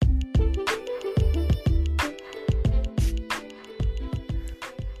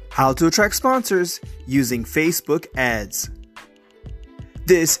How to attract sponsors using Facebook ads.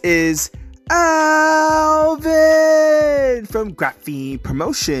 This is Alvin from Graphene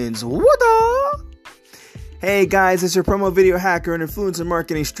Promotions. What up? Hey guys, it's your promo video hacker and influencer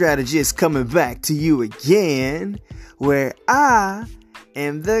marketing strategist coming back to you again, where I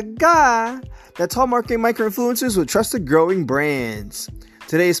am the guy that's all marketing micro-influencers with trusted growing brands.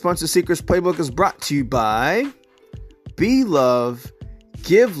 Today's Sponsor Secrets Playbook is brought to you by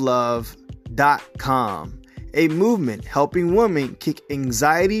BeLoveGiveLove.com, a movement helping women kick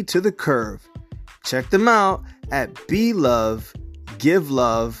anxiety to the curb. Check them out at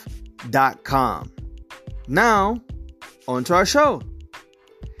BeLoveGiveLove.com. Now, on to our show.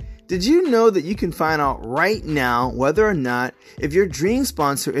 Did you know that you can find out right now whether or not if your dream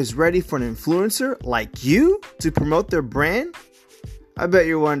sponsor is ready for an influencer like you to promote their brand? I bet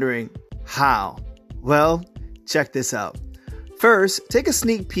you're wondering, how? Well, check this out. First, take a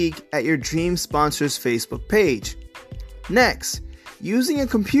sneak peek at your dream sponsor's Facebook page. Next, using a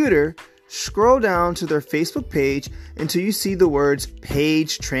computer, scroll down to their Facebook page until you see the words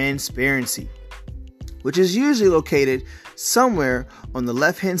Page Transparency, which is usually located somewhere on the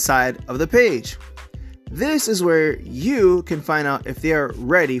left-hand side of the page. This is where you can find out if they are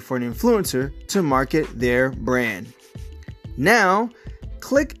ready for an influencer to market their brand. Now,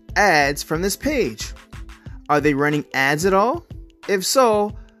 click ads from this page. Are they running ads at all? If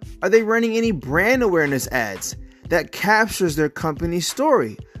so, are they running any brand awareness ads that captures their company's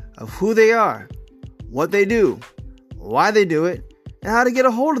story of who they are, what they do, why they do it, and how to get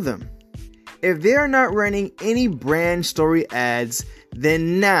a hold of them? If they are not running any brand story ads,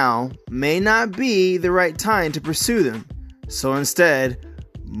 then now may not be the right time to pursue them. So instead,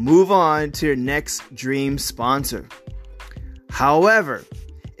 move on to your next dream sponsor. However,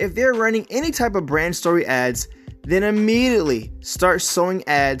 if they're running any type of brand story ads, then immediately start sowing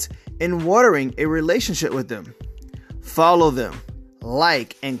ads and watering a relationship with them. Follow them,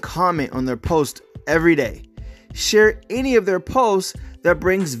 like and comment on their posts every day. Share any of their posts that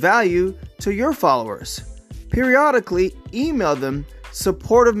brings value to your followers. Periodically email them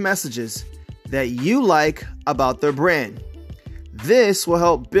supportive messages that you like about their brand. This will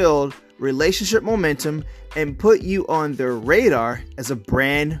help build relationship momentum and put you on their radar as a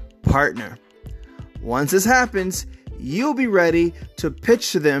brand partner. Once this happens, you'll be ready to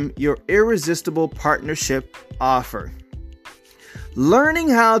pitch to them your irresistible partnership offer. Learning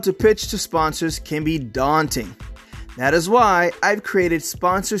how to pitch to sponsors can be daunting. That is why I've created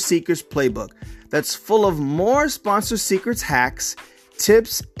Sponsor Secrets Playbook that's full of more Sponsor Secrets hacks,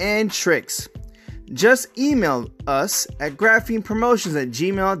 tips, and tricks. Just email us at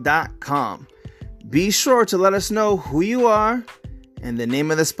graphenepromotions@gmail.com. Be sure to let us know who you are and the name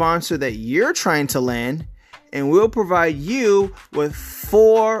of the sponsor that you're trying to land, and we'll provide you with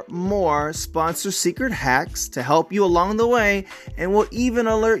 4 more Sponsor Secret hacks to help you along the way, and we'll even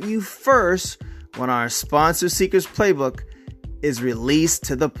alert you first when our Sponsor Secrets Playbook is released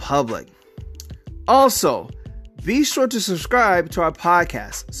to the public. Also, be sure to subscribe to our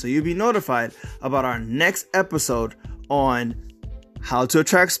podcast so you'll be notified about our next episode on how to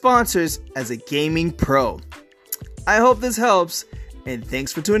attract sponsors as a gaming pro. I hope this helps, and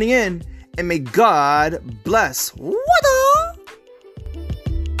thanks for tuning in, and may God bless. Woo!